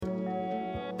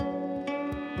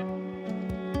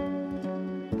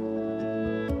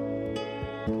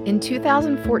In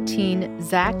 2014,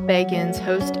 Zak Bagans,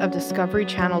 host of Discovery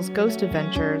Channel's Ghost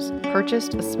Adventures,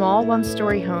 purchased a small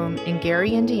one-story home in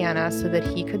Gary, Indiana, so that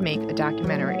he could make a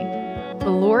documentary.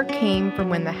 The lure came from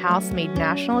when the house made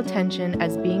national attention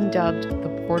as being dubbed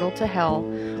the portal to hell,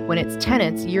 when its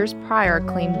tenants years prior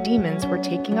claimed demons were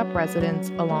taking up residence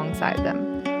alongside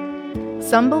them.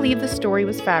 Some believe the story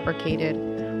was fabricated,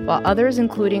 while others,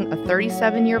 including a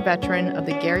 37-year veteran of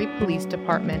the Gary Police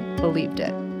Department, believed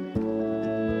it.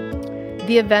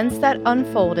 The events that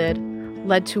unfolded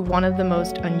led to one of the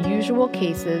most unusual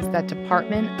cases that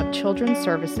Department of Children's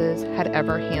Services had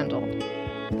ever handled.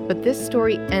 But this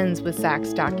story ends with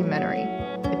Zak's documentary.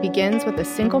 It begins with a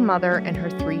single mother and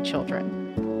her 3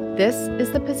 children. This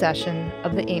is the possession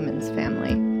of the Ammons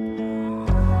family.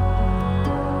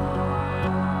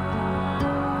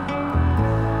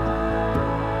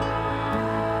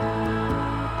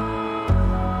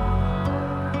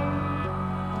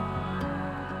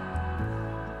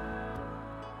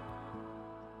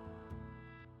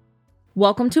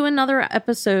 Welcome to another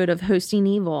episode of Hosting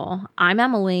Evil. I'm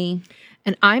Emily.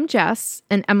 And I'm Jess.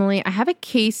 And Emily, I have a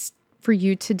case for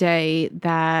you today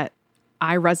that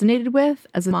I resonated with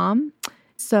as a mom.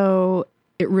 So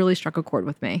it really struck a chord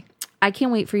with me. I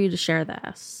can't wait for you to share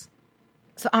this.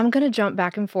 So I'm going to jump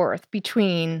back and forth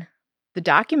between the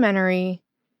documentary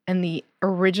and the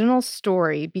original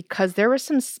story because there was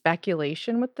some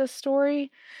speculation with this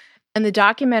story. And the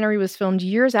documentary was filmed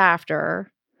years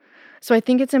after. So I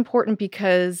think it's important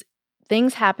because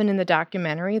things happened in the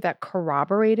documentary that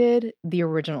corroborated the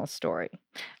original story.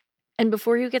 And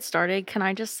before you get started, can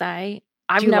I just say,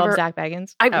 Do you love Zak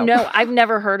Bagans? No, I've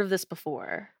never heard of this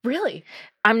before. Really?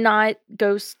 I'm not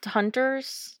Ghost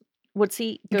Hunters. What's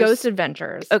he? Ghost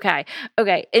Adventures. Okay.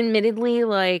 Admittedly,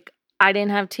 I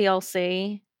didn't have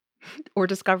TLC. Or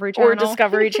Discovery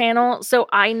Channel. So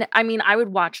I mean, I would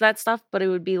watch that stuff, but it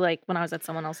would be like when I was at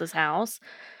someone else's house.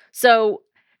 So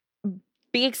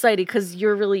be excited because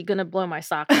you're really going to blow my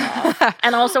socks off.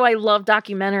 And also, I love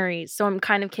documentaries, so I'm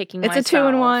kind of kicking myself. It's a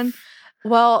 2-in-1.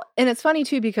 Well, and it's funny,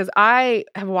 too, because I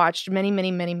have watched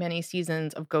many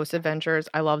seasons of Ghost Adventures.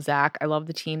 I love Zak. I love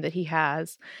the team that he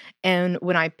has. And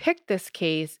when I picked this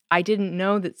case, I didn't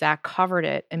know that Zak covered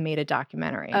it and made a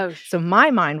documentary. So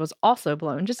my mind was also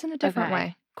blown, just in a different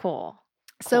way. Cool.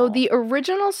 So the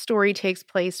original story takes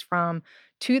place from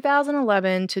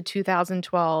 2011 to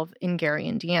 2012 in Gary,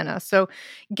 Indiana. So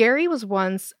Gary was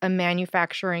once a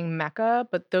manufacturing mecca,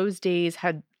 but those days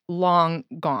had long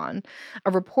gone.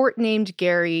 A report named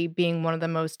Gary being one of the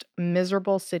most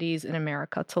miserable cities in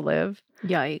America to live.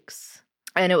 Yikes.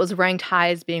 And it was ranked high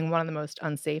as being one of the most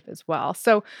unsafe as well.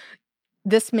 So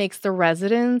this makes the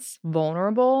residents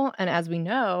vulnerable. And as we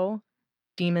know,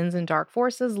 demons and dark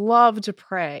forces love to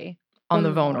prey on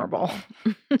the vulnerable.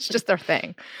 It's just their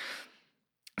thing.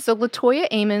 So LaToya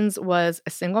Ammons was a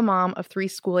single mom of 3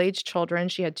 school-age children.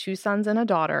 She had 2 sons and a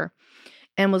daughter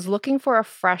and was looking for a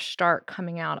fresh start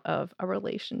coming out of a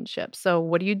relationship. So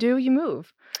what do? You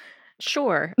move.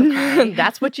 Sure. Okay.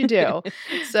 That's what you do.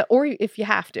 So, or if you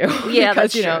have to. Yeah,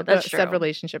 because, that's true. Said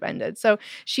relationship ended. So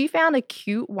she found a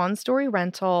cute 1-story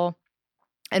rental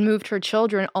and moved her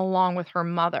children along with her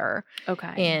mother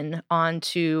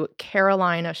onto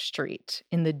Carolina Street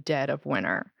in the dead of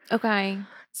winter. Okay.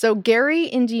 So Gary,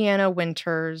 Indiana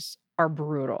winters are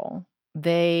brutal.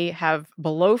 They have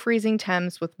below freezing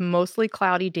temps with mostly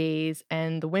cloudy days,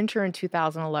 and the winter in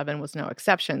 2011 was no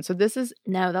exception. So this is...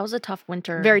 No, that was a tough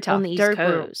winter. Very tough. On the East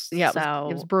Coast. Yeah,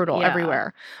 it was brutal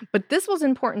everywhere. But this was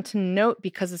important to note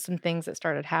because of some things that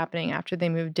started happening after they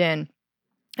moved in.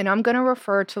 And I'm going to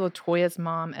refer to LaToya's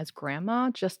mom as Grandma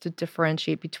just to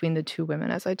differentiate between the 2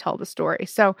 women as I tell the story.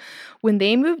 So when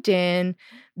they moved in,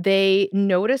 they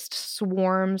noticed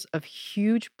swarms of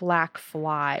huge black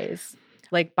flies,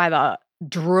 like by the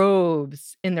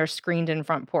droves in their screened-in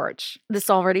front porch. This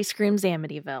already screams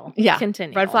Amityville. Yeah.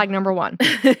 Continue. Red flag number 1.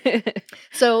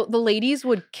 So the ladies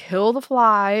would kill the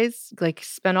flies,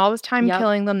 spend all this time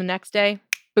killing them. The next day,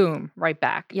 boom, right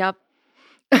back. Yep.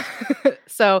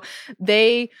 So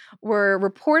they were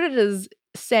reported as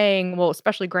saying, well,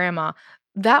 especially Grandma,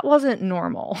 that wasn't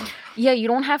normal. Yeah, you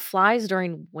don't have flies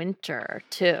during winter,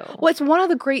 too. Well, it's one of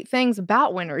the great things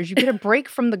about winter is you get a break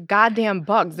from the goddamn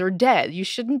bugs. They're dead. You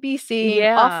shouldn't be seeing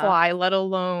a fly, let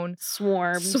alone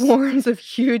swarms of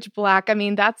huge black. I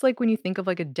mean, that's like when you think of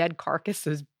a dead carcass,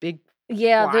 those big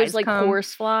flies those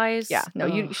horse flies. Yeah, no,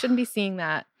 you shouldn't be seeing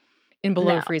that in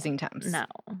below freezing temps. No.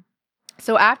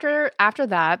 So after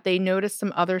that, they noticed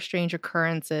some other strange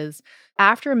occurrences.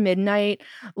 After midnight,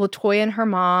 LaToya and her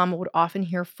mom would often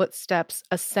hear footsteps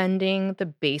ascending the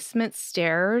basement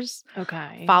stairs,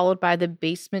 Okay. followed by the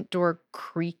basement door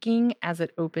creaking as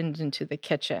it opened into the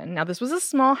kitchen. Now, this was a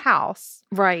small house.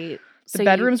 Right. The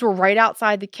bedrooms were right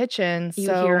outside the kitchen. You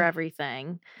so hear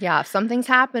everything. Yeah, if something's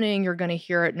happening, you're going to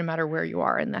hear it no matter where you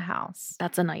are in the house.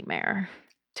 That's a nightmare.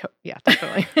 Yeah,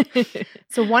 definitely.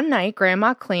 So one night,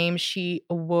 Grandma claims she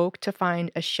awoke to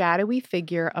find a shadowy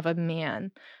figure of a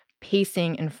man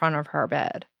pacing in front of her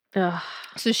bed. Ugh.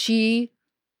 So she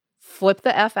flipped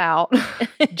the F out,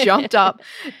 jumped up,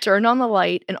 turned on the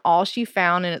light, and all she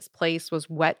found in its place was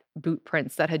wet boot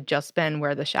prints that had just been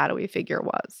where the shadowy figure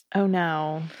was. Oh,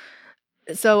 no.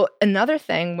 So another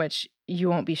thing, which you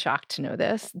won't be shocked to know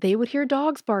this, they would hear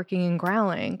dogs barking and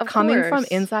growling coming from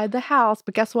inside the house.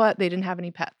 But guess what? They didn't have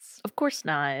any pets. Of course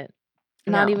not.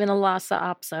 No. Not even a Lhasa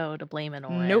Apso to blame it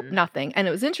on. Nope, nothing. And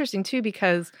it was interesting, too,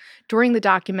 because during the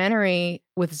documentary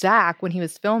with Zak, when he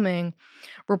was filming,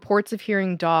 reports of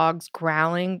hearing dogs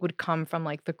growling would come from,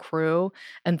 like, the crew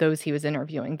and those he was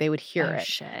interviewing. They would hear it.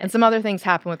 Shit. And some other things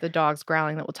happen with the dogs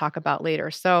growling that we'll talk about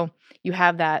later. So you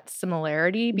have that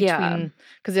similarity between,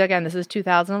 because, again, this is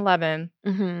 2011.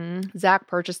 Mm-hmm. Zak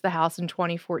purchased the house in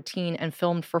 2014 and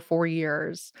filmed for 4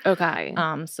 years. Okay.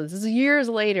 So this is years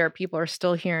later. People are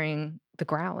still hearing the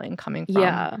growling coming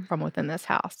from within this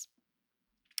house.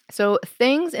 So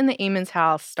things in the Ammons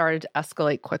house started to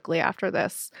escalate quickly after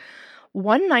this.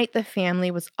 One night, the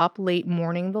family was up late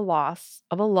mourning the loss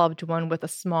of a loved one with a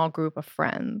small group of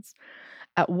friends.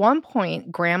 At one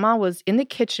point, Grandma was in the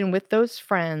kitchen with those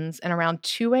friends, and around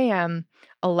 2 a.m.,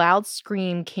 a loud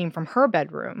scream came from her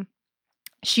bedroom.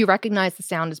 She recognized the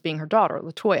sound as being her daughter,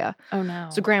 LaToya. Oh, no.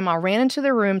 So Grandma ran into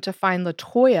the room to find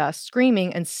LaToya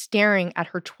screaming and staring at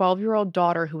her 12-year-old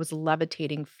daughter who was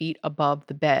levitating feet above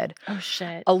the bed. Oh,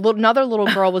 shit. Another little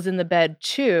girl was in the bed,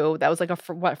 too. That was like a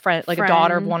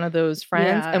daughter of one of those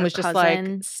friends, and was just like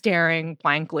staring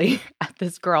blankly at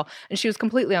this girl. And she was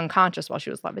completely unconscious while she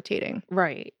was levitating.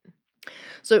 Right.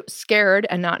 So scared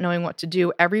and not knowing what to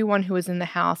do, everyone who was in the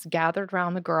house gathered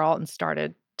around the girl and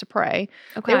started to pray.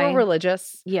 Okay. They were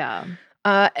religious. Yeah.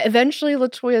 Eventually,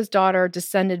 LaToya's daughter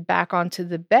descended back onto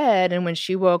the bed, and when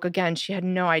she woke again, she had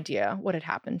no idea what had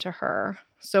happened to her.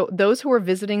 So those who were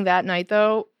visiting that night,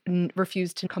 though,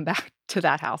 refused to come back to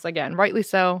that house again. Rightly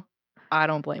so. I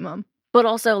don't blame them. But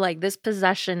also, like, this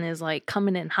possession is, like,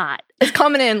 coming in hot. It's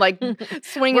coming in, like,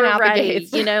 swinging out ready, the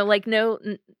gates. You know, like,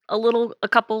 a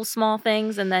couple small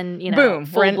things, and then, you know,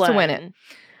 boom, we're in to win it. blown.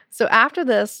 So after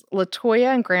this,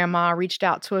 LaToya and Grandma reached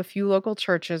out to a few local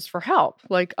churches for help.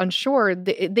 Like, unsure.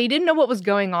 They didn't know what was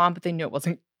going on, but they knew it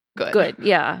wasn't good. Good,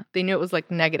 yeah. They knew it was,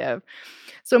 like, negative.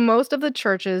 So most of the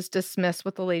churches dismissed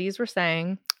what the ladies were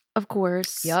saying. Of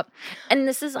course. Yep. And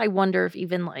this is, I wonder if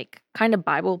even, like, kind of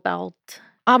Bible Belt.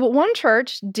 But one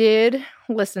church did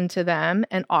listen to them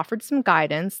and offered some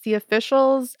guidance. The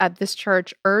officials at this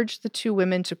church urged the two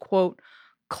women to, quote,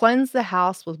 cleanse the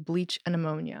house with bleach and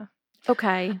ammonia.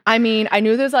 Okay. I mean, I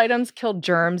knew those items killed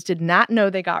germs, did not know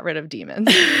they got rid of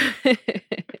demons.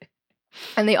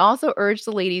 And they also urged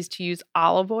the ladies to use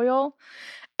olive oil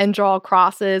and draw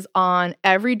crosses on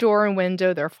every door and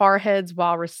window, their foreheads,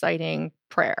 while reciting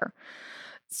prayer.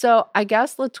 So I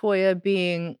guess LaToya,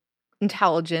 being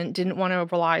intelligent, didn't want to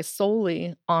rely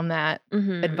solely on that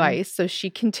advice. So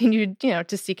she continued,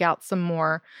 to seek out some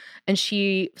more. And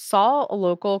she saw a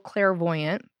local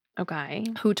clairvoyant. Okay.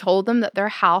 Who told them that their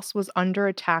house was under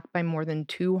attack by more than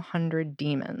 200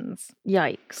 demons.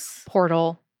 Yikes.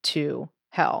 Portal to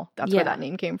hell. That's where that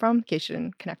name came from, in case you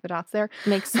didn't connect the dots there.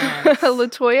 Makes sense.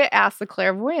 LaToya asked the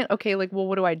clairvoyant, okay, like, well,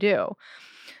 what do I do?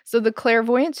 So the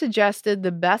clairvoyant suggested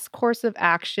the best course of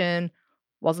action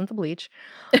wasn't the bleach,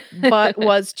 but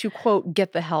was to, quote,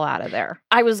 get the hell out of there.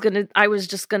 I was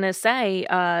just gonna say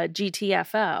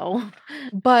GTFO.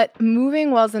 But moving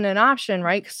wasn't an option,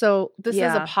 right? So this is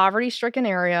a poverty-stricken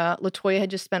area. LaToya had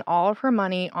just spent all of her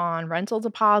money on rental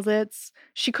deposits.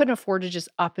 She couldn't afford to just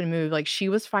up and move. Like, she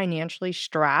was financially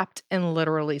strapped and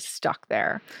literally stuck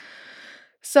there.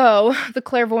 So the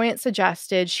clairvoyant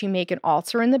suggested she make an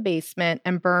altar in the basement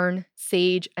and burn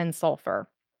sage and sulfur.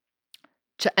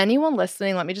 To anyone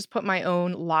listening, let me just put my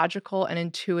own logical and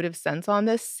intuitive sense on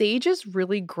this. Sage is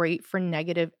really great for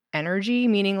negative energy,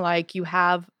 meaning like you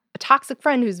have a toxic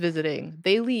friend who's visiting.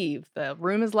 They leave. The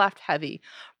room is left heavy.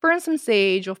 Burn some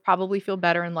sage. You'll probably feel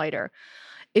better and lighter.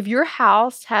 If your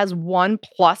house has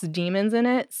 1+ demons in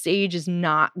it, sage is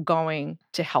not going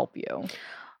to help you.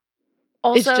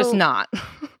 Also, it's just not.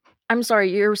 I'm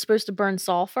sorry, you're supposed to burn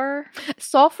sulfur?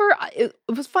 Sulfur, it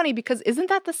was funny because isn't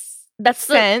that That's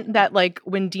scent that like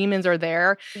when demons are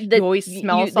there, you always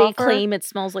smell sulfur. They claim it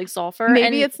smells like sulfur.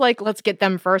 Maybe it's like, let's get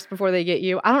them first before they get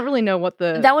you. I don't really know what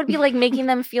that would be like making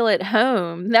them feel at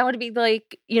home. That would be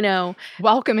like,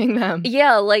 welcoming them.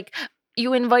 Yeah, like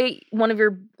you invite one of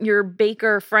your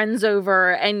baker friends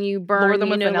over and you burn them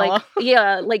with vanilla.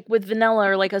 like like with vanilla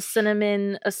or like a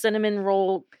cinnamon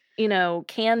roll,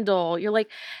 candle. You're like,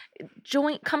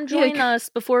 come join us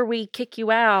before we kick you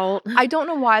out. I don't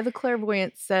know why the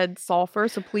clairvoyant said sulfur,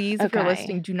 so please, if you're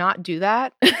listening, do not do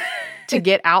that to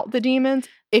get out the demons.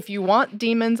 If you want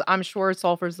demons, I'm sure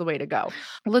sulfur's the way to go.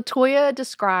 LaToya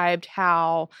described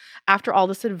how after all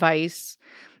this advice,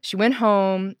 she went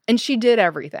home and she did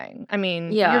everything. I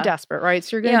mean, you're desperate, right?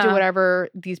 So you're going to do whatever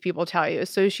these people tell you.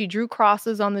 So she drew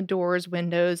crosses on the doors,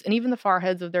 windows, and even the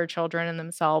foreheads of their children and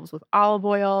themselves with olive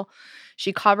oil.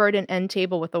 She covered an end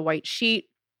table with a white sheet.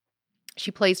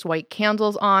 She placed white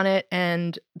candles on it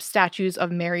and statues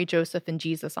of Mary, Joseph, and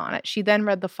Jesus on it. She then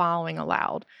read the following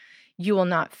aloud. You will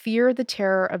not fear the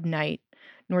terror of night,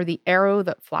 nor the arrow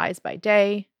that flies by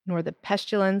day, nor the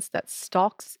pestilence that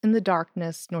stalks in the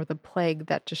darkness, nor the plague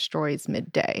that destroys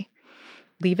midday.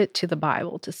 Leave it to the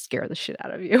Bible to scare the shit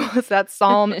out of you. So that's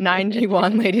Psalm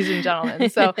 91, ladies and gentlemen.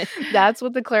 So that's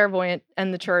what the clairvoyant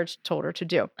and the church told her to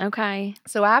do. Okay.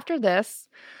 So after this,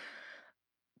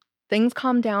 things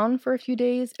calmed down for a few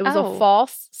days. It was a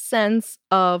false sense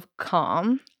of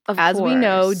calm. As we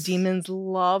know, demons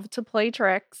love to play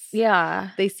tricks. Yeah.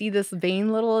 They see this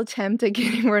vain little attempt at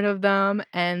getting rid of them,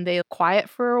 and they quiet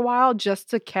for a while just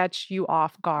to catch you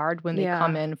off guard when they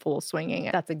come in full swinging.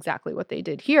 That's exactly what they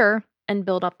did here. And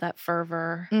build up that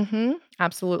fervor. Mm-hmm.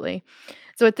 Absolutely.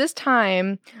 So at this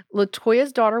time,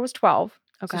 LaToya's daughter was 12.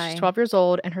 Okay. So she's 12 years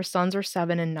old, and her sons are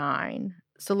 7 and 9.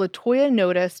 So LaToya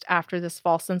noticed after this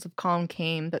false sense of calm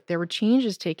came that there were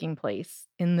changes taking place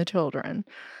in the children.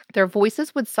 Their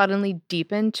voices would suddenly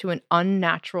deepen to an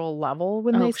unnatural level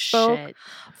when they spoke,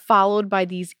 followed by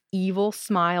these evil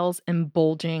smiles and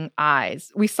bulging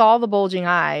eyes. We saw the bulging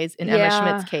eyes in Emma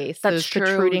Schmidt's case, those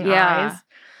protruding eyes.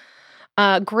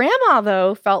 Grandma,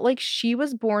 though, felt like she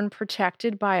was born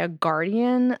protected by a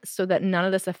guardian so that none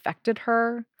of this affected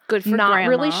her. Good for Not Grandma.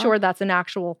 really sure that's an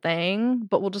actual thing,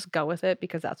 but we'll just go with it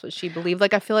because that's what she believed.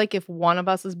 Like, I feel like if one of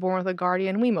us is born with a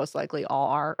guardian, we most likely all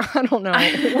are. I don't know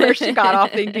where she got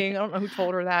off thinking. I don't know who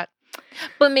told her that.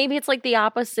 But maybe it's like the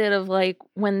opposite of like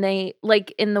when they,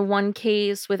 like in the one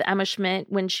case with Emma Schmidt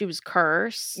when she was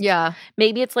cursed. Yeah.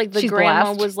 Maybe it's like the She's grandma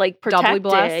blessed, was like protected. doubly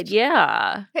blessed.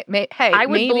 Yeah. Hey, I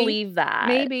would maybe, believe that.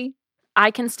 Maybe.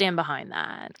 I can stand behind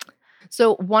that.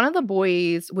 So one of the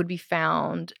boys would be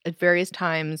found at various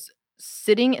times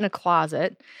sitting in a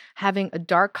closet, having a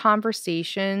dark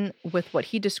conversation with what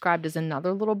he described as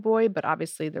another little boy, but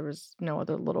obviously there was no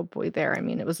other little boy there. I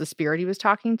mean, it was the spirit he was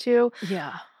talking to.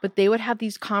 Yeah. But they would have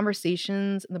these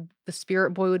conversations, and the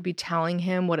spirit boy would be telling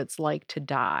him what it's like to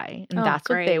die. And that's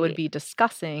what they would be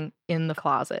discussing in the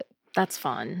closet. That's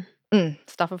fun.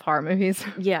 Stuff of horror movies.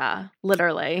 Yeah,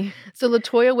 literally. So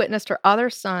LaToya witnessed her other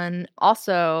son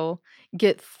also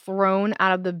get thrown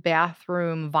out of the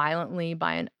bathroom violently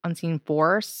by an unseen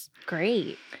force.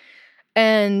 Great.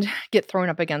 And get thrown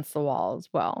up against the wall as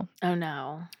well. Oh,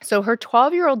 no. So her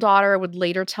 12-year-old daughter would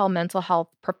later tell mental health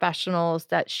professionals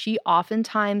that she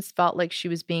oftentimes felt like she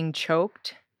was being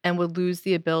choked and would lose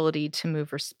the ability to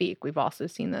move or speak. We've also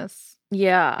seen this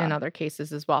in other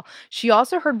cases as well. She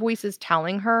also heard voices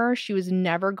telling her she was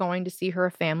never going to see her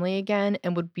family again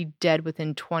and would be dead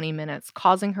within 20 minutes,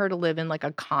 causing her to live in like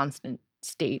a constant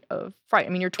state of fright. I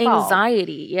mean, you're 12.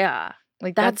 Anxiety, yeah.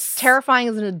 Like that's terrifying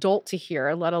as an adult to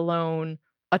hear, let alone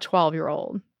a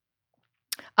 12-year-old.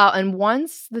 And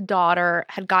once the daughter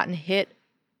had gotten hit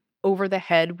over the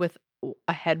head with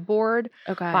a headboard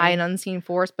by an unseen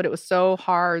force, but it was so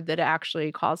hard that it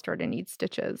actually caused her to need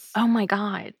stitches. Oh my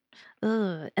God.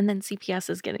 Ugh. And then CPS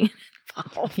is getting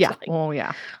involved. Yeah. Like,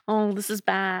 yeah. Oh, this is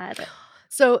bad.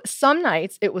 So some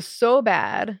nights it was so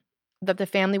bad that the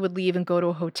family would leave and go to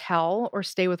a hotel or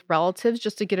stay with relatives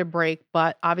just to get a break.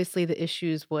 But obviously the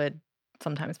issues would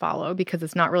sometimes follow because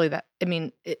it's not really that, I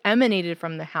mean, it emanated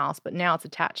from the house, but now it's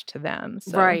attached to them.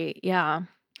 So. Right. Yeah.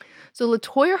 So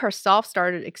LaToya herself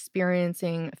started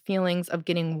experiencing feelings of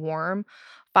getting warm,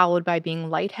 followed by being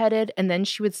lightheaded. And then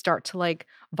she would start to like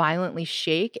violently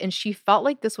shake. And she felt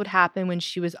like this would happen when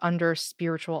she was under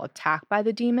spiritual attack by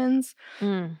the demons.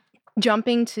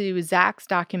 Jumping to Zak's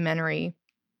documentary,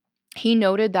 he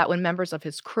noted that when members of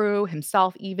his crew,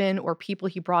 himself even, or people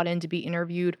he brought in to be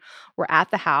interviewed were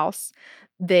at the house,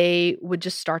 they would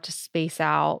just start to space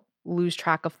out lose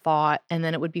track of thought, and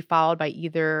then it would be followed by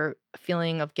either a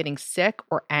feeling of getting sick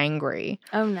or angry.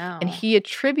 Oh, no. And he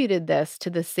attributed this to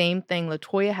the same thing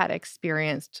LaToya had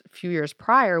experienced a few years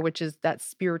prior, which is that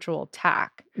spiritual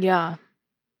attack. Yeah.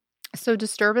 So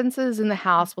disturbances in the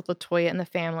house with LaToya and the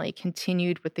family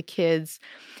continued with the kids.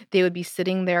 They would be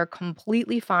sitting there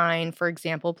completely fine, for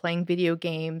example, playing video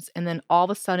games, and then all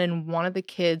of a sudden one of the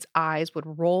kids' eyes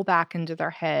would roll back into their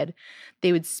head.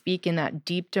 They would speak in that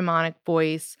deep demonic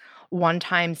voice, one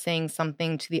time saying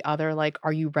something to the other like,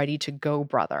 "Are you ready to go,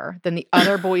 brother?" Then the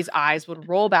other boy's eyes would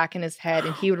roll back in his head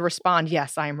and he would respond,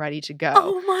 "Yes, I am ready to go."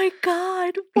 Oh my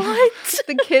God, what?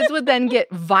 The kids would then get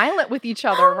violent with each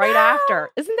other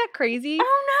after. Isn't that crazy?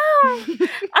 Oh no.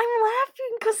 I'm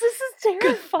laughing because this is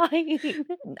terrifying.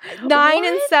 9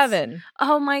 and 7.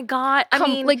 Oh my God. I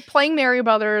mean, like playing Mario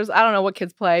Brothers. I don't know what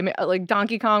kids play, like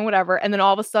Donkey Kong, whatever. And then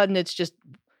all of a sudden it's just,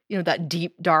 that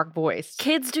deep, dark voice.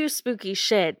 Kids do spooky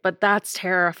shit, but that's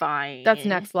terrifying. That's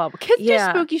next level. Kids do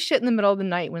spooky shit in the middle of the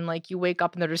night when like you wake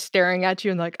up and they're just staring at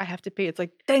you and like, I have to pee. It's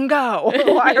like, then go.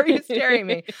 Why are you staring at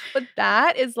me? But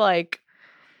that is like...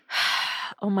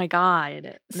 Oh my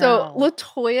God. So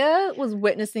LaToya was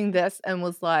witnessing this and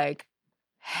was like,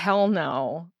 hell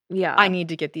no. Yeah. I need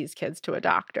to get these kids to a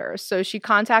doctor. So she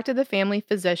contacted the family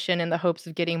physician in the hopes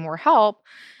of getting more help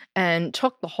and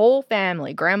took the whole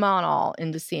family, grandma and all,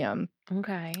 in to see him.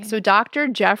 Okay. So Dr.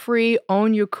 Jeffrey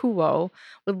Onyekuwo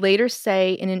would later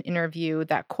say in an interview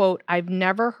that, quote, "I've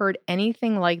never heard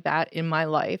anything like that in my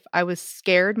life. I was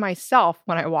scared myself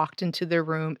when I walked into the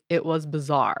room. It was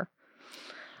bizarre."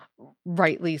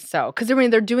 Rightly so. Because,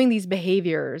 they're doing these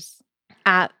behaviors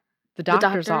at the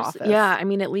doctor's office. Yeah, I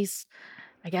mean, at least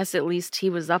he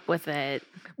was up with it.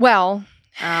 Well,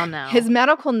 I don't know. His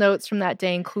medical notes from that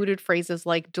day included phrases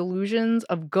like delusions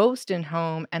of ghost in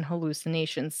home and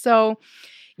hallucinations. So,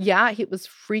 yeah, it was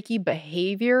freaky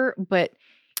behavior, but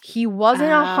he wasn't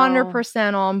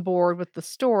 100% on board with the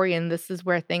story, and this is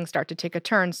where things start to take a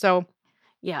turn. So,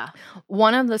 yeah,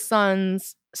 one of the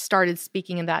sons started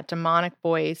speaking in that demonic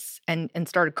voice and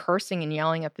started cursing and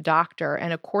yelling at the doctor.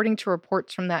 And according to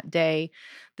reports from that day,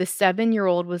 the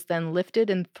 7-year-old was then lifted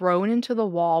and thrown into the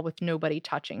wall with nobody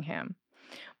touching him.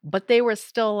 But they were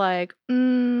still like,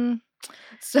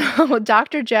 So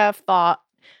Dr. Jeff thought,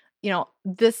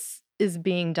 this is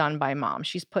being done by mom.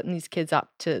 She's putting these kids up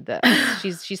to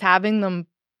this. She's having them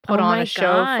put on a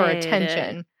show for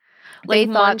attention. They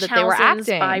thought that they were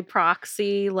acting by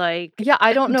proxy, like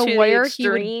I don't know where he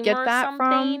would get that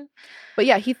from, but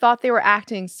he thought they were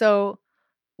acting. So,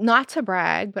 not to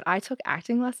brag, but I took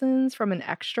acting lessons from an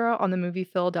extra on the movie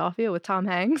Philadelphia with Tom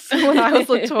Hanks when I was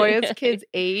LaToya's kid's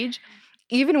age.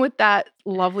 Even with that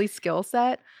lovely skill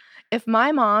set, if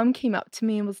my mom came up to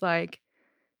me and was like,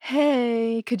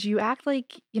 "Hey, could you act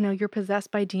like you're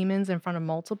possessed by demons in front of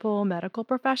multiple medical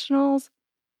professionals?"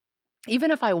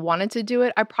 Even if I wanted to do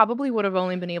it, I probably would have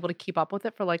only been able to keep up with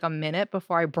it for like a minute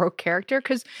before I broke character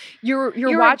because you're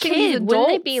watching these adults. Wouldn't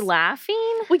they be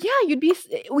laughing? Well, yeah,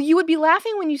 you would be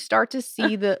laughing when you start to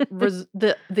see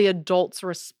the adults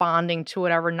responding to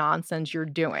whatever nonsense you're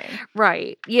doing.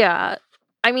 Right. Yeah.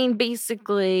 I mean,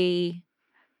 basically.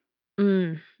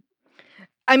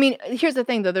 I mean, here's the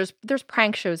thing, though. There's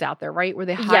prank shows out there, right, where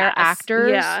they hire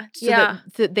actors so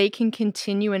that they can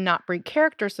continue and not break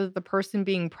character so that the person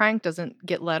being pranked doesn't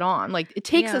get let on. Like, it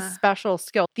takes a special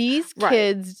skill. These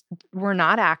kids were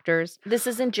not actors. This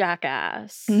isn't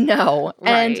Jackass. No. Right.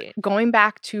 And going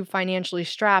back to financially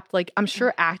strapped, like, I'm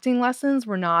sure acting lessons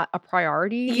were not a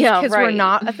priority. These kids were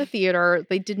not at the theater.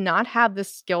 They did not have the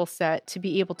skill set to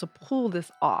be able to pull this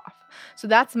off. So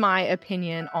that's my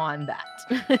opinion on that.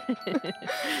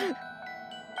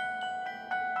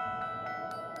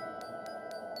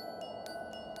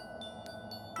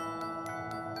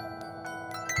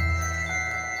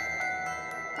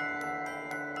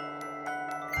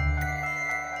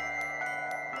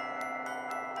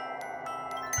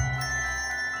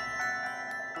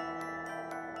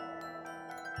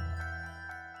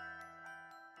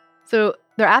 So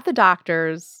they're at the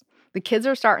doctor's. The kids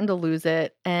are starting to lose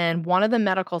it, and one of the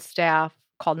medical staff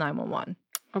called 911.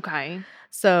 Okay.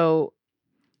 So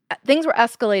things were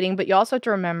escalating, but you also have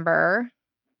to remember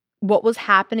what was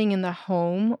happening in the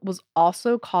home was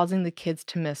also causing the kids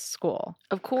to miss school.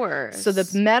 Of course. So the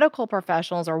medical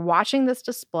professionals are watching this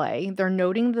display. They're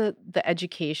noting the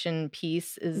education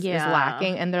piece is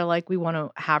lacking, and they're like, we want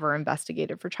to have her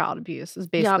investigated for child abuse is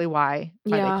basically why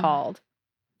they called.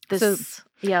 This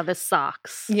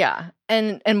sucks. Yeah.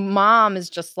 And mom is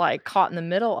just like caught in the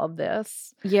middle of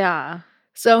this. Yeah.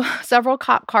 So several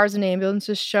cop cars and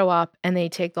ambulances show up and they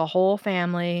take the whole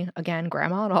family, again,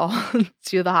 grandma and all,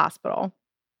 to the hospital.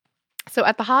 So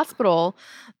at the hospital,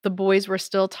 the boys were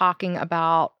still talking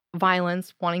about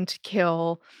violence, wanting to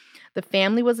kill. The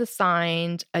family was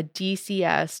assigned a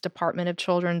DCS, Department of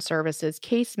Children's Services,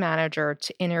 case manager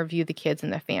to interview the kids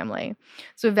and the family.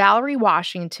 So Valerie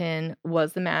Washington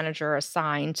was the manager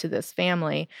assigned to this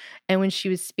family. And when she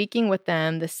was speaking with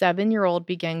them, the 7-year-old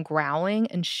began growling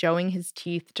and showing his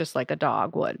teeth just like a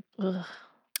dog would. Ugh.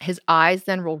 His eyes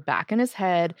then rolled back in his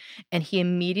head, and he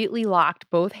immediately locked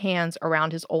both hands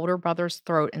around his older brother's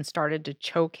throat and started to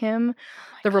choke him.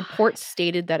 The report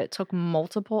stated that it took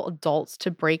multiple adults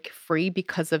to break free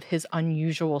because of his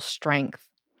unusual strength.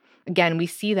 Again, we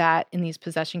see that in these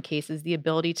possession cases, the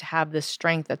ability to have this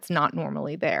strength that's not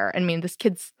normally there. I mean, this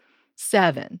kid's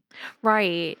 7.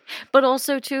 Right. But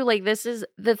also, too, like, this is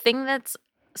the thing that's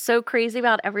so crazy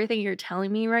about everything you're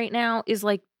telling me right now is,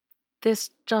 like,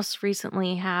 this just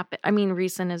recently happened. I mean,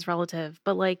 recent is relative,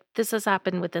 but, like, this has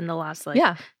happened within the last, like,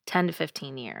 10 to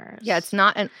 15 years. Yeah, it's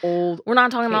not an old We're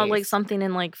not talking case. about, like, something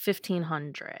in, like,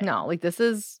 1500. No, like, this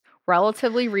is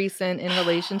relatively recent in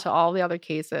relation to all the other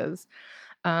cases.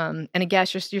 And I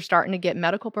guess you're starting to get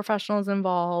medical professionals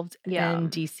involved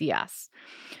and DCS.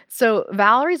 So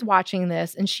Valerie's watching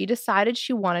this, and she decided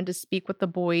she wanted to speak with the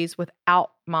boys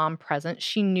without mom present.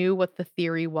 She knew what the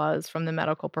theory was from the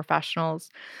medical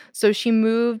professionals. So she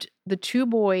moved the 2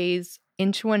 boys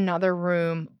into another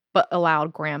room, but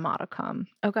allowed grandma to come.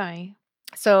 Okay.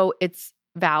 So it's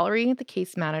Valerie, the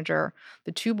case manager,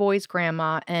 the 2 boys'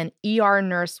 grandma, and ER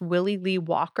nurse Willie Lee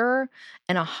Walker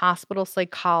and a hospital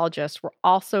psychologist were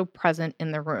also present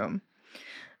in the room.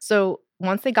 So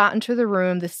once they got into the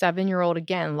room, the 7-year-old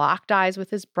again locked eyes with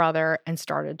his brother and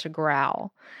started to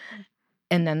growl.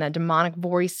 And then the demonic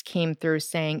voice came through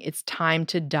saying, "It's time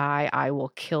to die. I will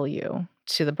kill you,"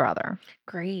 to the brother.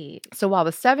 Great. So while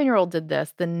the 7-year-old did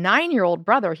this, the 9-year-old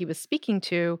brother he was speaking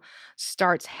to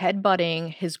starts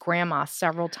headbutting his grandma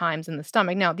several times in the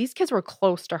stomach. Now, these kids were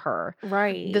close to her.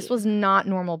 Right. This was not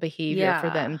normal behavior for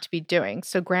them to be doing.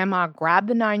 So grandma grabbed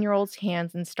the 9-year-old's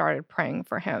hands and started praying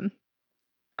for him.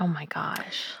 Oh my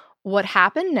gosh. What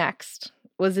happened next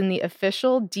was in the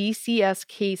official DCS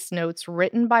case notes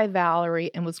written by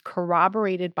Valerie and was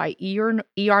corroborated by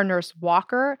ER nurse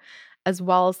Walker as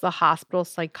well as the hospital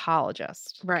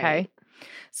psychologist. Right. Okay.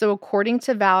 So according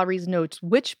to Valerie's notes,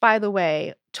 which, by the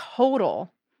way,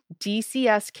 total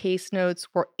DCS case notes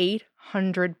were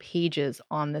 800 pages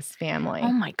on this family.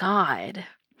 Oh my God.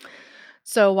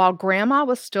 So while grandma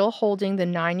was still holding the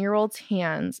 9-year-old's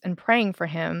hands and praying for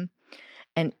him,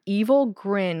 an evil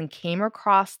grin came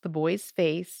across the boy's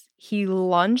face. He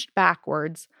lunged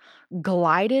backwards,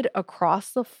 glided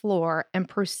across the floor, and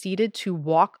proceeded to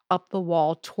walk up the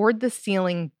wall toward the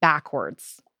ceiling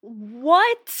backwards.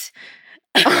 What?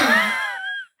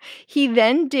 He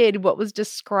then did what was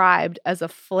described as a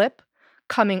flip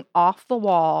coming off the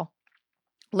wall,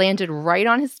 landed right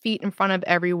on his feet in front of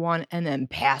everyone, and then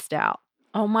passed out.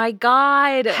 Oh my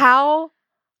God. How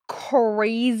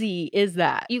crazy is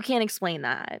that? You can't explain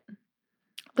that.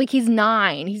 Like, he's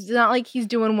 9. He's not like he's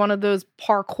doing one of those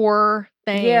parkour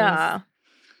things. Yeah.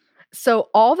 So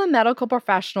all the medical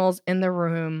professionals in the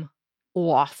room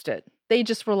lost it. They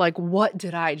just were like, what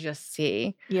did I just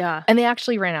see? Yeah. And they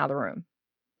actually ran out of the room.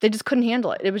 They just couldn't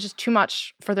handle it. It was just too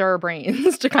much for their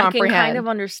brains to comprehend. I can kind of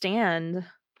understand.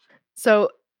 So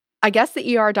I guess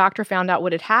the ER doctor found out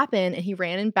what had happened, and he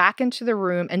ran back into the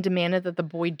room and demanded that the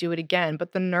boy do it again.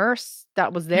 But the nurse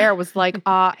that was there was like,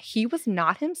 he was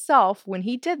not himself when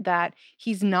he did that.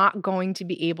 He's not going to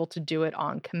be able to do it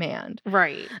on command.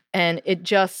 Right. And it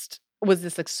just was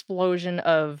this explosion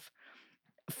of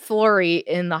flurry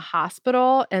in the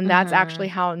hospital. And that's actually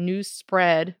how news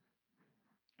spread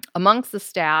amongst the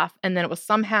staff, and then it was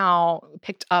somehow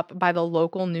picked up by the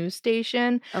local news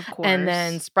station, of course, and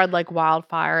then spread like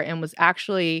wildfire and was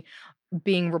actually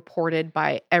being reported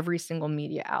by every single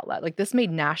media outlet. Like, this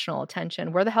made national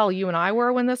attention. Where the hell you and I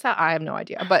were when this happened, I have no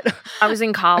idea. But I was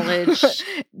in college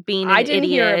being an I didn't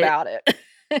idiot. hear about it.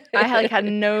 I had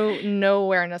no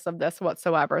awareness of this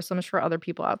whatsoever. So I'm sure other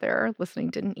people out there listening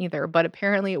didn't either. But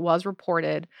apparently it was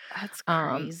reported. That's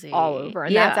crazy. All over.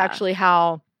 And that's actually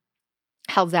how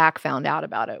Zak found out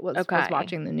about it, was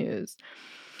watching the news.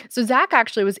 So Zak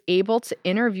actually was able to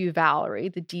interview Valerie,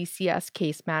 the DCS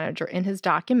case manager, in his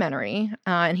documentary.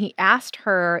 And he asked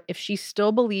her if she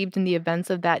still believed in the events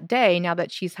of that day now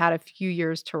that she's had a few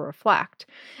years to reflect.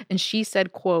 And she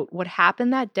said, quote, "What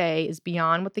happened that day is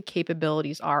beyond what the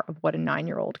capabilities are of what a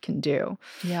 9-year-old can do."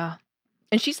 Yeah.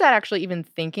 And she said actually even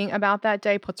thinking about that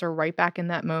day puts her right back in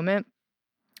that moment.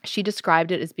 She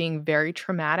described it as being very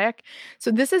traumatic.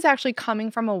 So this is actually coming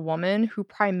from a woman who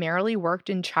primarily worked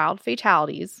in child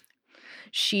fatalities.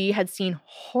 She had seen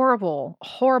horrible,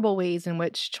 horrible ways in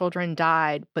which children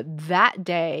died, but that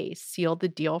day sealed the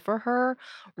deal for her.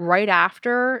 Right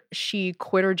after she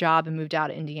quit her job and moved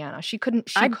out of Indiana, she could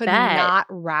bet. not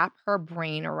wrap her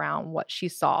brain around what she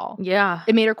saw. Yeah.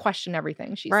 It made her question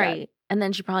everything, she said. And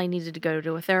then she probably needed to go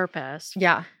to a therapist.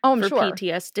 Yeah. Oh, I'm for sure.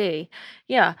 PTSD.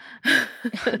 Yeah.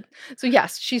 So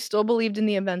yes, she still believed in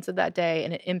the events of that day,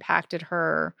 and it impacted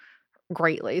her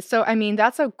greatly. So, I mean,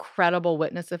 that's a credible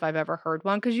witness if I've ever heard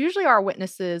one, because usually our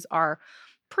witnesses are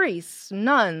priests,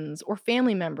 nuns, or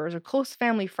family members or close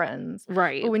family friends.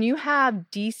 Right. But when you have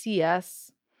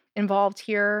DCS involved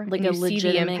here, like and a you see the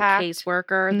legitimate impact,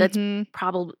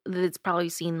 caseworker that's probably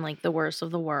seen like the worst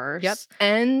of the worst. Yep.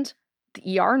 And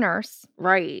the ER nurse.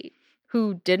 Right.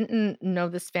 Who didn't know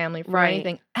this family for Right.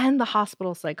 anything, and the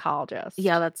hospital psychologist.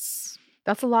 Yeah, that's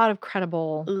a lot of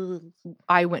credible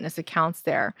eyewitness accounts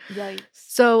there. Yikes.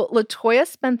 So LaToya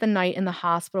spent the night in the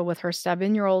hospital with her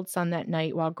 7-year-old son that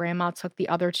night while Grandma took the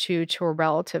other two to a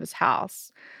relative's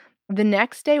house. The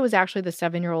next day was actually the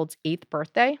 7-year-old's 8th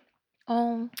birthday.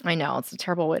 Oh. I know, it's a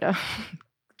terrible way to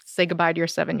say goodbye to your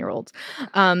 7-year-olds.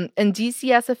 And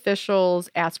DCS officials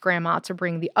asked Grandma to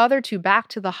bring the other two back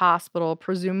to the hospital,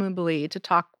 presumably to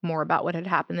talk more about what had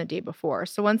happened the day before.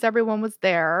 So once everyone was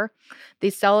there, they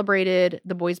celebrated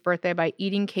the boy's birthday by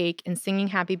eating cake and singing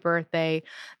happy birthday.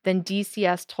 Then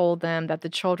DCS told them that the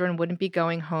children wouldn't be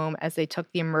going home as they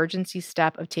took the emergency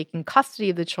step of taking custody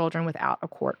of the children without a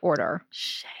court order.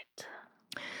 Shit.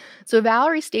 So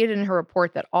Valerie stated in her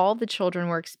report that all the children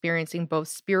were experiencing both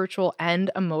spiritual and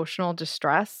emotional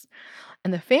distress.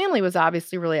 And the family was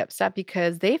obviously really upset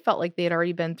because they felt like they had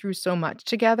already been through so much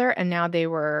together and now they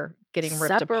were getting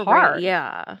ripped apart.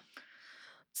 Yeah.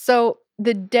 So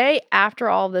the day after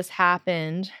all this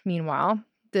happened, meanwhile,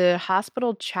 the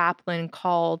hospital chaplain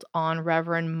called on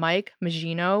Reverend Mike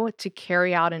Magino to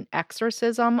carry out an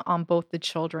exorcism on both the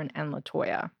children and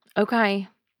LaToya. Okay.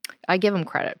 I give him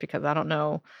credit because I don't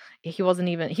know. He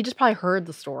just probably heard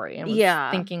the story and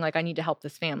was thinking like, I need to help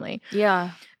this family.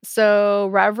 Yeah. So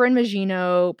Reverend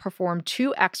Magino performed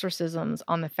 2 exorcisms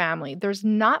on the family. There's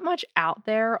not much out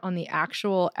there on the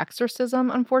actual exorcism,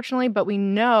 unfortunately, but we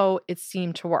know it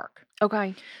seemed to work.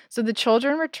 Okay. So the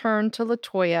children returned to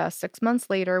LaToya 6 months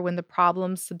later when the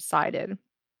problems subsided.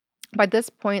 By this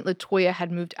point, LaToya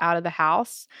had moved out of the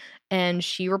house, and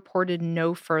she reported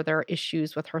no further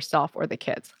issues with herself or the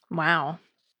kids. Wow.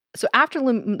 So after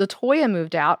LaToya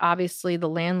moved out, obviously the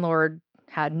landlord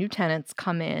had new tenants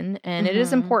come in, and it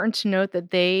is important to note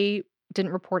that they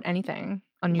didn't report anything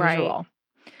unusual.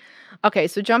 Right. Okay,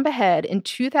 so jump ahead. In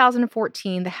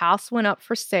 2014, the house went up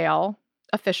for sale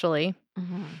officially,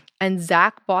 and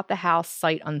Zak bought the house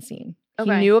sight unseen.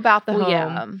 Okay. He knew about the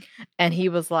home, and he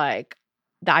was like,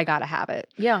 I gotta have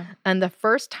it. Yeah. And the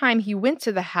first time he went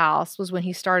to the house was when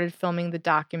he started filming the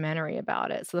documentary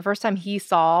about it. So the first time he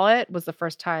saw it was the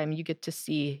first time you get to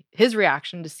see his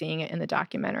reaction to seeing it in the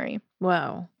documentary.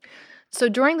 Wow. So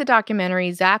during the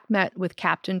documentary, Zak met with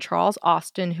Captain Charles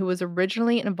Austin, who was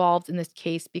originally involved in this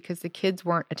case because the kids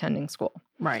weren't attending school.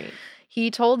 Right. He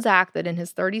told Zak that in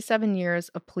his 37 years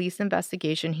of police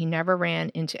investigation, he never ran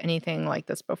into anything like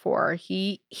this before.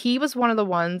 He was one of the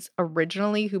ones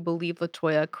originally who believed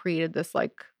LaToya created this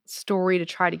like story to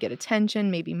try to get attention,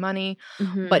 maybe money.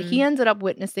 But he ended up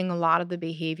witnessing a lot of the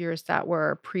behaviors that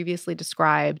were previously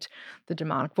described, the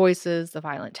demonic voices, the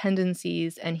violent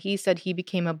tendencies, and he said he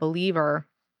became a believer,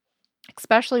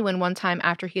 especially when one time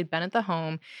after he had been at the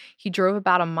home, he drove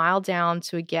about a mile down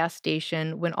to a gas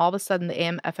station when all of a sudden the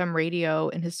AM/FM radio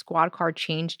in his squad car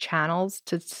changed channels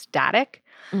to static,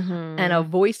 and a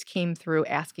voice came through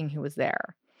asking who was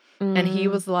there. And he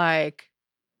was like,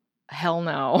 hell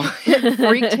no. It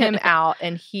freaked him out,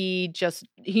 and he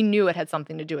knew it had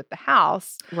something to do with the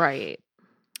house. Right.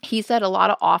 He said a lot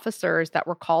of officers that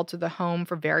were called to the home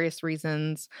for various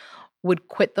reasons would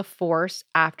quit the force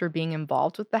after being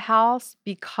involved with the house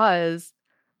because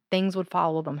things would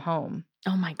follow them home.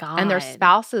 Oh my God. And their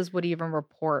spouses would even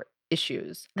report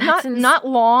issues. Not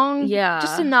long,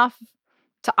 just enough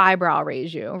to eyebrow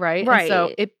raise you, right? Right. And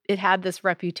so it had this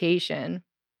reputation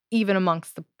even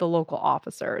amongst the local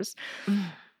officers.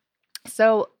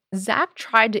 So Zak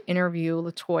tried to interview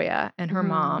LaToya and her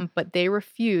mom, but they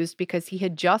refused because he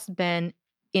had just been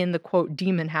in the, quote,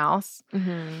 demon house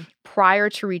prior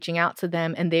to reaching out to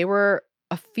them. And they were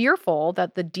fearful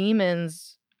that the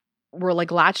demons were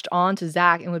like latched on to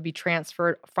Zak and would be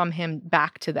transferred from him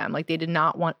back to them. Like they did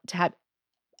not want to have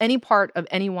any part of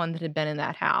anyone that had been in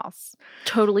that house.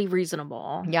 Totally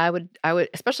reasonable. Yeah, I would,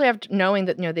 especially after knowing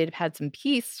that, they'd had some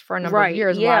peace for a number of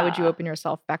years. Yeah. Why would you open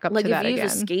yourself back up to that again? Like, if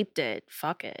you've escaped it,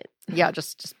 fuck it. Yeah,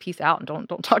 just peace out and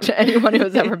don't talk to anyone who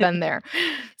has ever been there.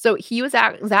 So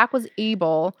Zak was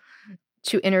able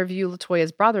to interview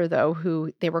LaToya's brother, though,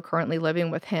 who they were currently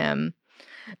living with him.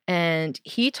 And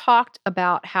he talked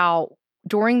about how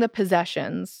during the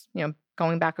possessions,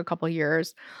 going back a couple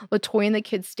years, LaToya and the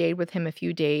kids stayed with him a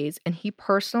few days, and he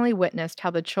personally witnessed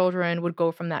how the children would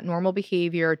go from that normal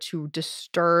behavior to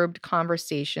disturbed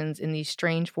conversations in these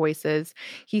strange voices.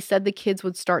 He said the kids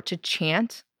would start to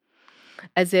chant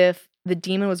as if the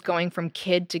demon was going from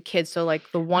kid to kid. So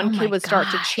like the one kid would start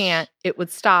to chant, it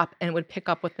would stop and it would pick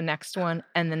up with the next one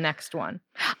and the next one.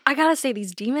 I gotta say,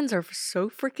 these demons are so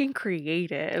freaking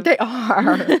creative. They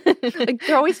are. Like,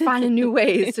 they're always finding new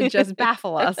ways to just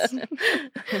baffle us.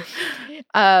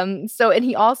 And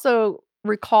he also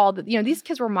recalled that, these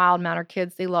kids were mild-mannered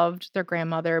kids. They loved their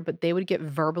grandmother, but they would get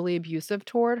verbally abusive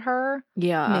toward her.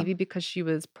 Yeah. Maybe because she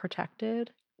was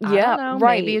protected. Yeah, I don't know.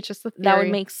 right. Maybe it's just the theory. That would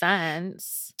make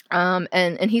sense.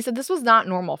 And he said this was not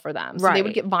normal for them. So they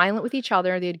would get violent with each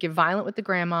other. They'd get violent with the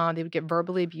grandma. They would get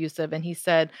verbally abusive. And he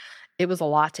said it was a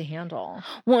lot to handle.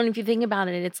 Well, and if you think about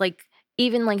it, it's like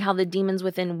even like how the demons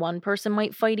within one person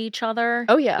might fight each other.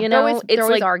 Oh yeah, they're always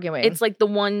like arguing. It's like the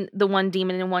one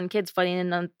demon and one kid's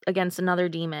fighting against another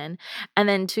demon, and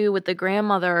then too with the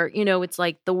grandmother, it's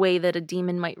like the way that a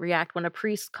demon might react when a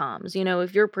priest comes.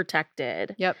 If you're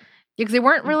protected. Yep. Because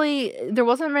there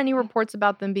wasn't many reports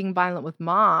about them being violent with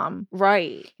mom.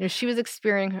 Right. She was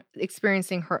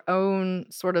experiencing her own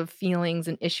sort of feelings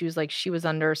and issues. Like she was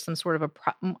under some sort of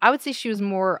I would say she was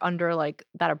more under like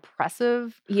that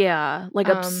oppressive. Yeah. Like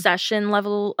obsession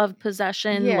level of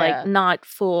possession. Yeah. Like not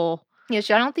full. Yeah,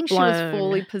 I don't think she was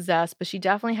fully possessed, but she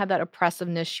definitely had that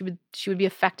oppressiveness. She would be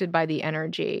affected by the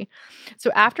energy.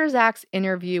 So after Zak's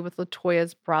interview with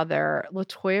LaToya's brother,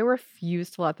 LaToya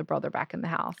refused to let the brother back in the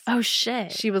house. Oh,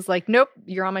 shit. She was like, nope,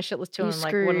 you're on my shit list too, and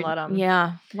like wouldn't let him.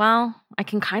 Yeah. Well, I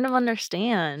can kind of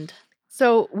understand.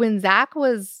 So when Zak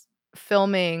was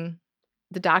filming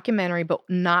the documentary, but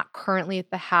not currently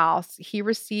at the house, he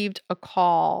received a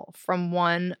call from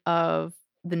one of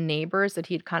the neighbors that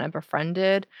he'd kind of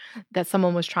befriended that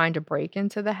someone was trying to break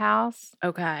into the house.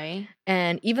 Okay.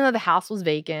 And even though the house was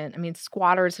vacant,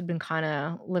 squatters had been kind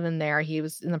of living there. He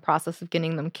was in the process of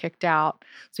getting them kicked out.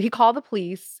 So he called the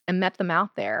police and met them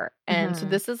out there. And so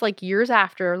this is like years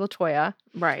after LaToya.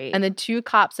 Right. And the two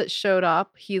cops that showed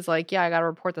up, he's like, yeah, I got a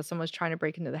report that someone was trying to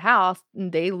break into the house.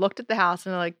 And they looked at the house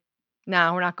and they're like,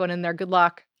 nah, we're not going in there. Good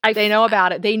luck. They know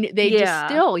about it. They just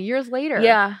still, years later.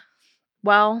 Yeah.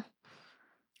 Well,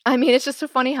 it's just so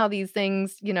funny how these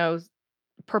things,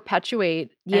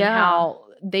 perpetuate and how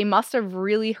they must have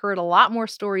really heard a lot more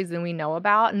stories than we know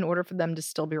about in order for them to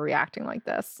still be reacting like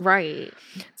this. Right.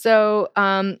 So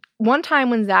one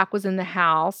time when Zak was in the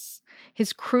house,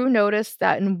 his crew noticed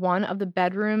that in one of the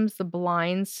bedrooms, the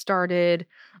blinds started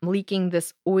leaking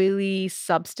this oily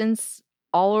substance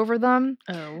all over them.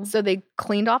 Oh. So they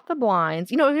cleaned off the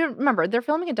blinds. Remember, they're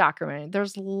filming a documentary.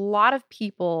 There's a lot of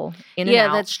people in and out.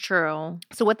 Yeah, that's true.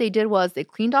 So what they did was they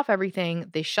cleaned off everything.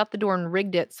 They shut the door and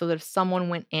rigged it so that if someone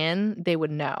went in, they would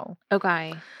know.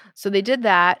 Okay. So they did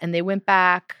that and they went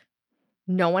back.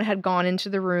 No one had gone into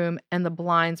the room and the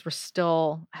blinds were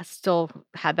still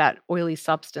had that oily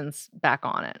substance back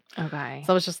on it. Okay.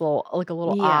 So it was just a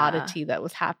little oddity that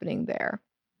was happening there.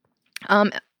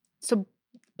 So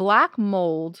black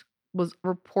mold was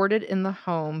reported in the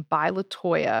home by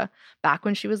LaToya back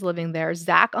when she was living there.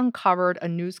 Zak uncovered a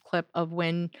news clip of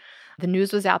when the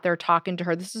news was out there talking to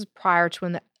her. This is prior to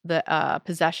when the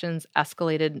possessions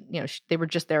escalated. They were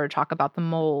just there to talk about the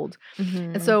mold.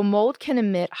 Mm-hmm. And so mold can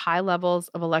emit high levels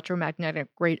of electromagnetic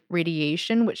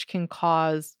radiation, which can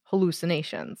cause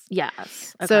hallucinations.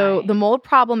 Yes. Okay. So the mold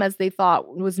problem, as they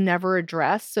thought, was never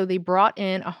addressed. So they brought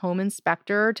in a home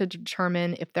inspector to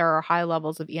determine if there are high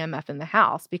levels of EMF in the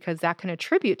house, because that can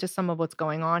attribute to some of what's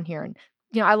going on here. And,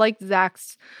 I like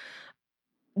Zak's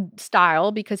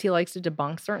style because he likes to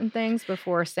debunk certain things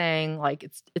before saying like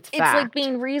it's fact. It's like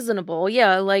being reasonable.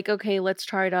 Yeah, like okay, let's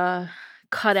try to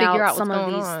figure out some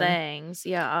of these things.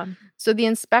 Yeah. So the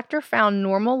inspector found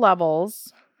normal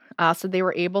levels So they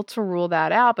were able to rule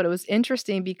that out. But it was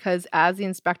interesting because as the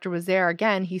inspector was there,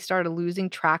 again, he started losing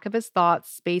track of his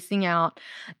thoughts, spacing out.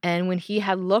 And when he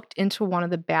had looked into one of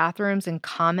the bathrooms and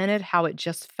commented how it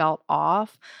just felt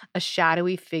off, a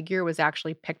shadowy figure was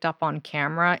actually picked up on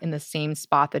camera in the same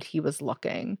spot that he was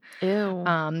looking. Ew.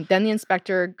 Then the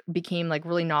inspector became like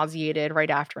really nauseated right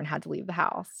after and had to leave the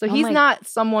house. So he's not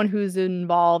someone who's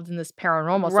involved in this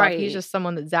paranormal stuff. He's just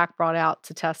someone that Zak brought out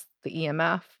to test the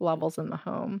EMF levels in the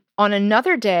home. On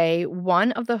another day,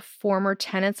 one of the former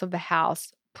tenants of the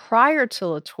house prior to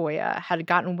LaToya had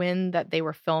gotten wind that they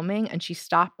were filming, and she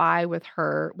stopped by with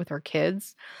her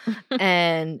kids.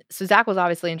 And so Zak was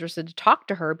obviously interested to talk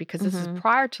to her because this is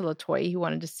prior to LaToya. He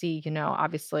wanted to see,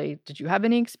 obviously, did you have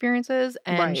any experiences?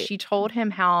 And she told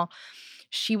him how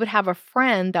she would have a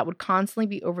friend that would constantly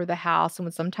be over the house and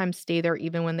would sometimes stay there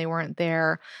even when they weren't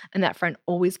there. And that friend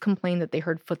always complained that they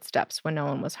heard footsteps when no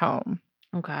one was home.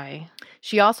 Okay.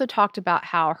 She also talked about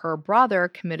how her brother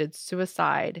committed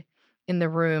suicide in the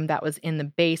room that was in the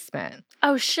basement.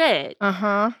 Oh, shit.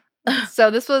 Uh-huh.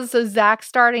 So Zach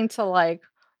starting to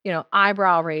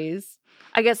eyebrow raise.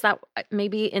 I guess that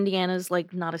maybe Indiana's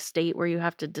like not a state where you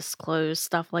have to disclose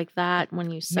stuff like that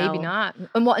when you sell. Maybe not.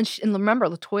 And remember,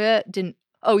 LaToya didn't.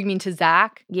 Oh, you mean to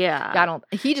Zach? Yeah.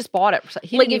 He just bought it.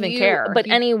 He didn't even care. But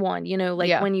anyone,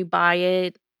 when you buy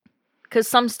it, because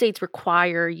some states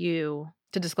require you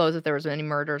to disclose if there was any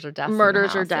murders or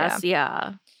deaths.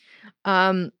 Yeah.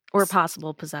 Or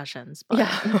possible possessions. But.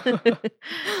 Yeah.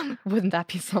 Wouldn't that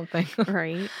be something?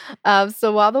 Right.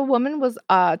 So while the woman was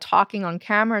talking on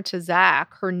camera to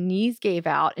Zach, her knees gave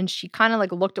out and she kind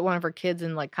of looked at one of her kids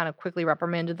and kind of quickly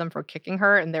reprimanded them for kicking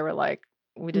her. And they were like,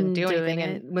 we didn't do anything.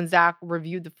 And when Zach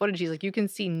reviewed the footage, he's like, you can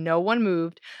see no one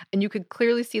moved. And you could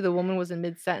clearly see the woman was in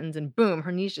mid-sentence and boom,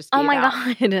 her knees just gave out. Oh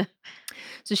my God.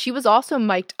 So she was also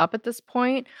mic'd up at this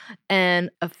point,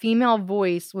 and a female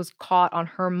voice was caught on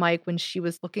her mic when she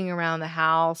was looking around the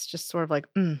house, just sort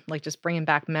of just bringing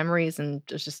back memories and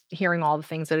just hearing all the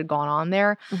things that had gone on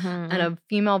there. And a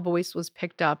female voice was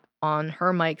picked up on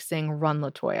her mic saying, "Run,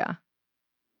 LaToya."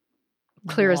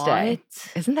 Clear as day.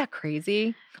 Isn't that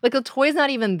crazy? LaToya's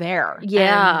not even there.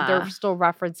 Yeah. And they're still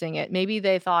referencing it. Maybe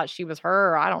they thought she was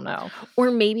her. I don't know. Or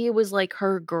maybe it was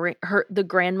the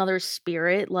grandmother's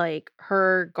spirit,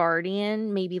 her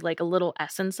guardian, maybe a little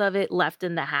essence of it left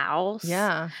in the house.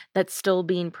 Yeah. That's still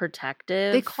being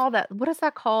protective. They call that, what is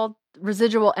that called?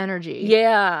 Residual energy.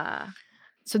 Yeah.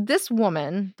 So this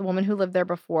woman, the woman who lived there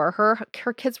before,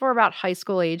 her kids were about high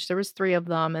school age. There was 3 of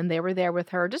them, and they were there with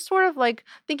her, just sort of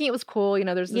thinking it was cool.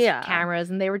 There's this cameras,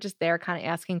 and they were just there kind of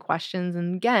asking questions.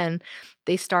 And again,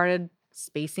 they started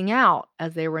spacing out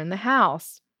as they were in the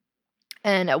house.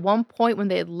 And at one point when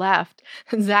they had left,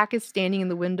 Zach is standing in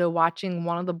the window watching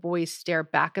one of the boys stare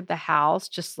back at the house,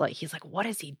 just he's like, what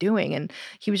is he doing? And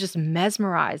he was just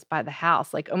mesmerized by the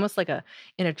house, almost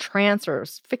in a trance or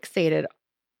fixated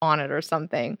on it or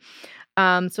something.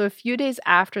 So a few days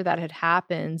after that had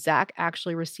happened, Zach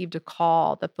actually received a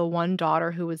call that the one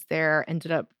daughter who was there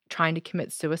ended up trying to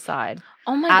commit suicide.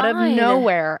 Oh my God. Out of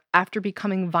nowhere after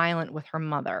becoming violent with her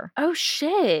mother. Oh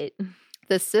shit.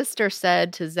 The sister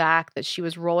said to Zach that she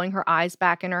was rolling her eyes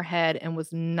back in her head and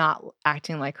was not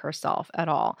acting like herself at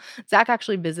all. Zach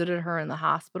actually visited her in the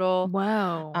hospital.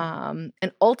 Wow.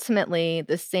 And ultimately,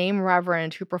 the same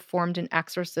reverend who performed an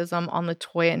exorcism on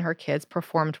LaToya and her kids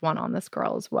performed one on this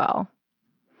girl as well,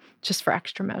 just for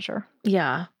extra measure.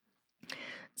 Yeah.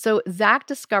 So Zach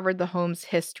discovered the home's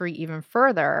history even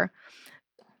further.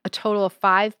 A total of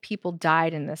 5 people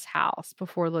died in this house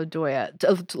before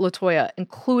LaToya,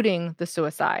 including the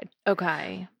suicide.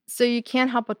 Okay. So you can't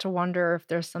help but to wonder if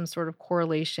there's some sort of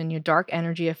correlation. Dark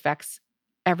energy affects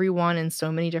everyone in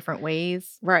so many different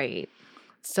ways. Right.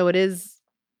 So it is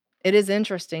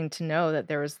interesting to know that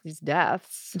there was these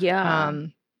deaths. Yeah.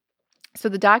 So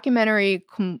the documentary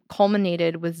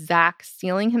culminated with Zach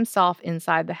sealing himself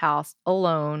inside the house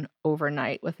alone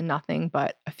overnight with nothing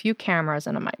but a few cameras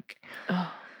and a mic.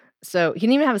 Oh. So he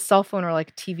didn't even have a cell phone or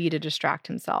TV to distract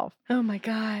himself. Oh my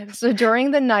God. So during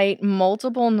the night,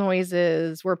 multiple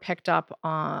noises were picked up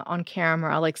on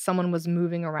camera, someone was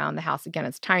moving around the house. Again,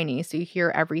 it's tiny, so you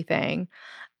hear everything.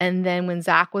 And then when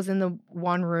Zach was in the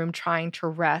one room trying to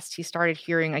rest, he started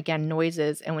hearing, again,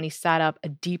 noises. And when he sat up, a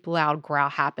deep, loud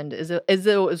growl happened as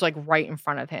though it was right in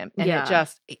front of him. And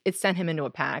it sent him into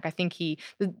a panic. I think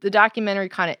the documentary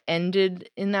kind of ended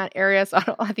in that area. So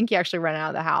I think he actually ran out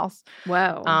of the house.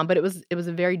 Wow. But it was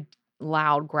a very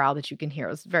loud growl that you can hear.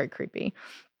 It was very creepy.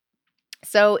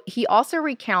 So he also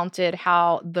recounted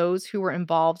how those who were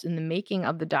involved in the making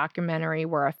of the documentary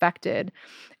were affected,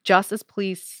 just as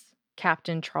police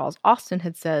Captain Charles Austin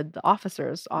had said the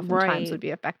officers oftentimes Right. would be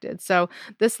affected. So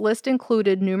this list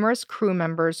included numerous crew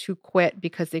members who quit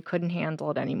because they couldn't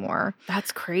handle it anymore.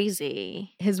 That's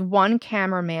crazy. His one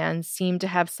cameraman seemed to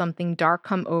have something dark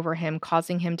come over him,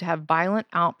 causing him to have violent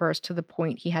outbursts to the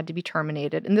point he had to be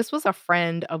terminated. And this was a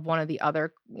friend of one of the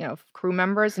other, crew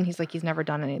members, and he's like, he's never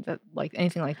done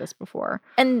anything like this before.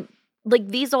 And like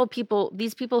these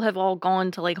people have all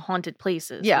gone to like haunted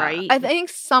places, right? I think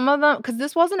some of them, because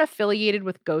this wasn't affiliated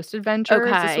with Ghost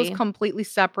Adventures. This was completely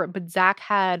separate, but Zak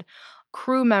had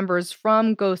crew members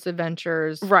from Ghost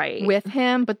Adventures with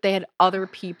him, but they had other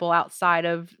people outside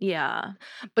of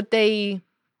but they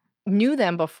knew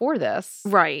them before this,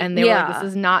 and they were like,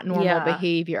 this is not normal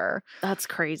behavior. That's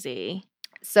crazy.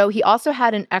 So he also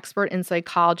had an expert in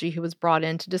psychology who was brought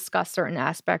in to discuss certain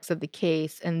aspects of the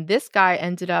case, and this guy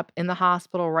ended up in the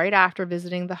hospital right after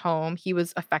visiting the home. He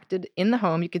was affected in the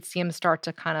home. You could see him start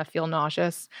to kind of feel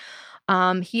nauseous.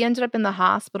 He ended up in the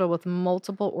hospital with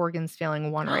multiple organs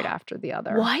failing, one right after the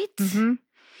other. What? Mm-hmm.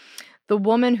 The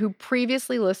woman who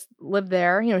previously lived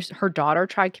there, her daughter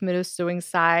tried committing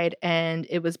suicide, and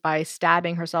it was by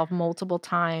stabbing herself multiple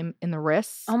times in the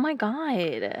wrists. Oh my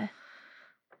God.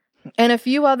 And a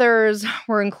few others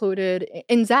were included.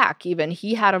 In Zak, even,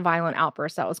 he had a violent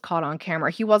outburst that was caught on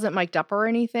camera. He wasn't mic'd up or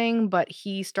anything, but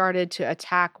he started to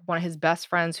attack one of his best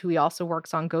friends who he also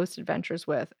works on Ghost Adventures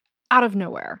with out of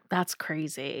nowhere. That's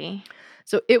crazy.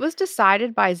 So it was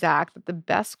decided by Zak that the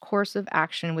best course of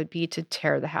action would be to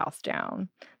tear the house down,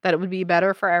 that it would be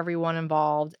better for everyone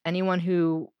involved, anyone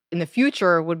who in the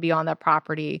future would be on that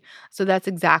property. So that's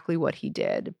exactly what he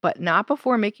did, but not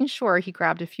before making sure he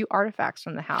grabbed a few artifacts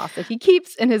from the house that he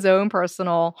keeps in his own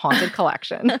personal haunted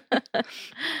collection.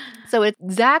 So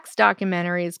Zak's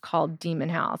documentary is called Demon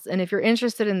House. And if you're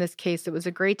interested in this case, it was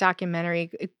a great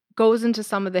documentary. It goes into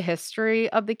some of the history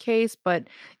of the case, but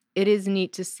it is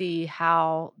neat to see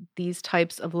how these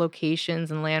types of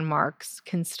locations and landmarks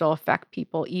can still affect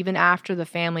people, even after the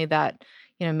family that,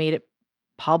 made it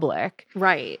public.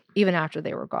 Right. Even after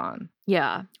they were gone.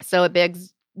 Yeah. So it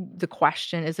begs the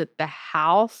question, is it the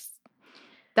house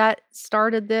that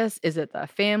started this? Is it the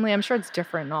family? I'm sure it's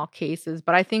different in all cases,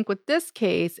 but I think with this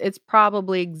case, it's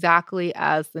probably exactly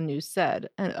as the news said,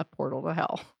 a portal to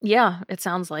hell. Yeah, it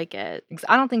sounds like it.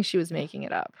 I don't think she was making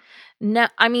it up. No,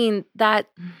 I mean the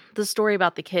story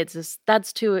about the kids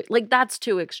that's too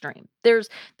extreme. There's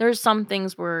some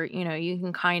things where, you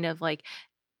can kind of like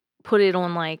put it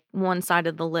on like one side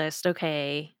of the list.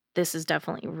 Okay, this is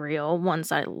definitely real. One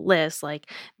side of the list, like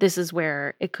this is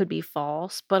where it could be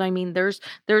false. But I mean, there's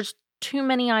too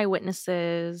many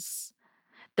eyewitnesses.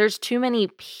 There's too many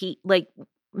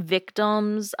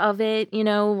victims of it.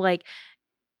 Like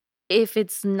if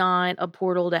it's not a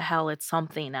portal to hell, it's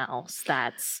something else.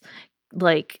 That's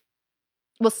like.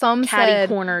 Well, some catty said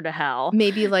corner to hell.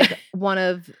 Maybe like one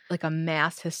of like a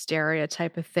mass hysteria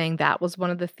type of thing. That was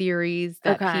one of the theories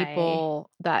that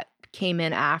people that came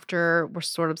in after were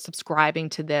sort of subscribing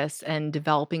to this and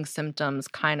developing symptoms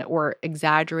kind of or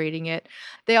exaggerating it.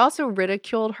 They also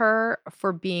ridiculed her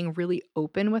for being really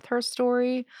open with her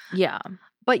story. Yeah.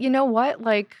 But you know what?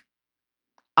 Like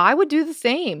I would do the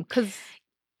same because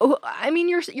I mean,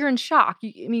 you're in shock.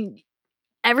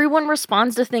 Everyone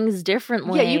responds to things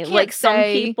differently. Yeah, you can't like some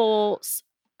people.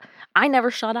 I never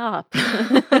shut up. So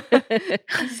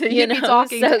you'd be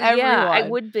talking to everyone. Yeah, I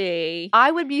would be.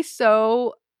 I would be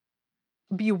so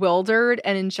bewildered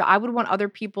and in shock. I would want other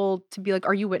people to be like,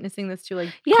 "Are you witnessing this too?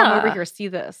 Like, come over here, see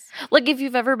this." Like if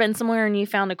you've ever been somewhere and you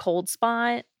found a cold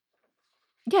spot.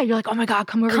 Yeah, you're like, "Oh my God,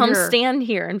 come over here. Come stand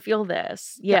here and feel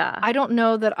this." Yeah. I don't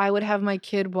know that I would have my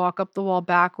kid walk up the wall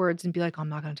backwards and be like, "I'm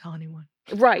not going to tell anyone."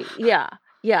 Right. Yeah.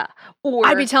 Yeah. Or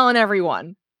I'd be telling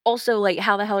everyone. Also, like,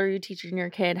 how the hell are you teaching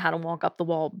your kid how to walk up the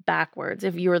wall backwards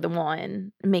if you're the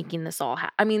one making this all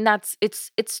happen? I mean,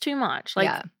 it's too much. Like,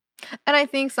 yeah. And I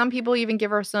think some people even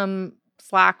give her some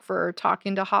slack for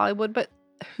talking to Hollywood, but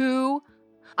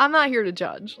I'm not here to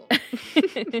judge.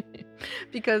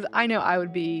 Because I know I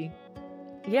would be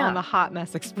on the Hot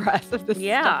Mess Express if this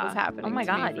stuff was happening. Oh my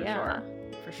God, sure.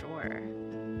 For sure.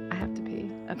 I have to pee.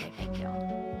 Okay, thank you.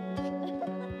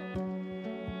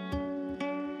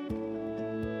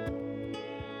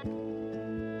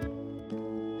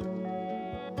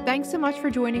 Thanks so much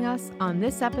for joining us on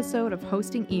this episode of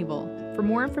Hosting Evil. For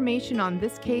more information on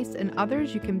this case and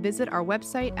others, you can visit our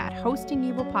website at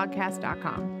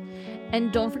hostingevilpodcast.com.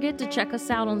 And don't forget to check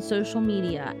us out on social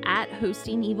media at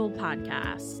Hosting Evil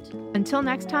Podcast. Until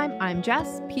next time, I'm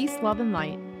Jess. Peace, love, and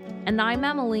light. And I'm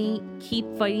Emily.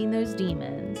 Keep fighting those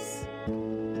demons.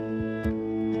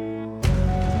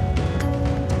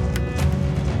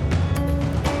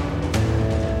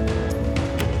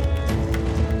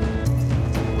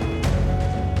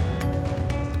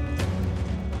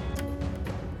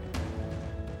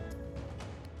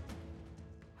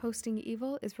 Hosting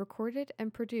Evil is recorded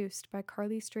and produced by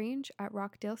Carly Strange at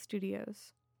Rockdale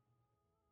Studios.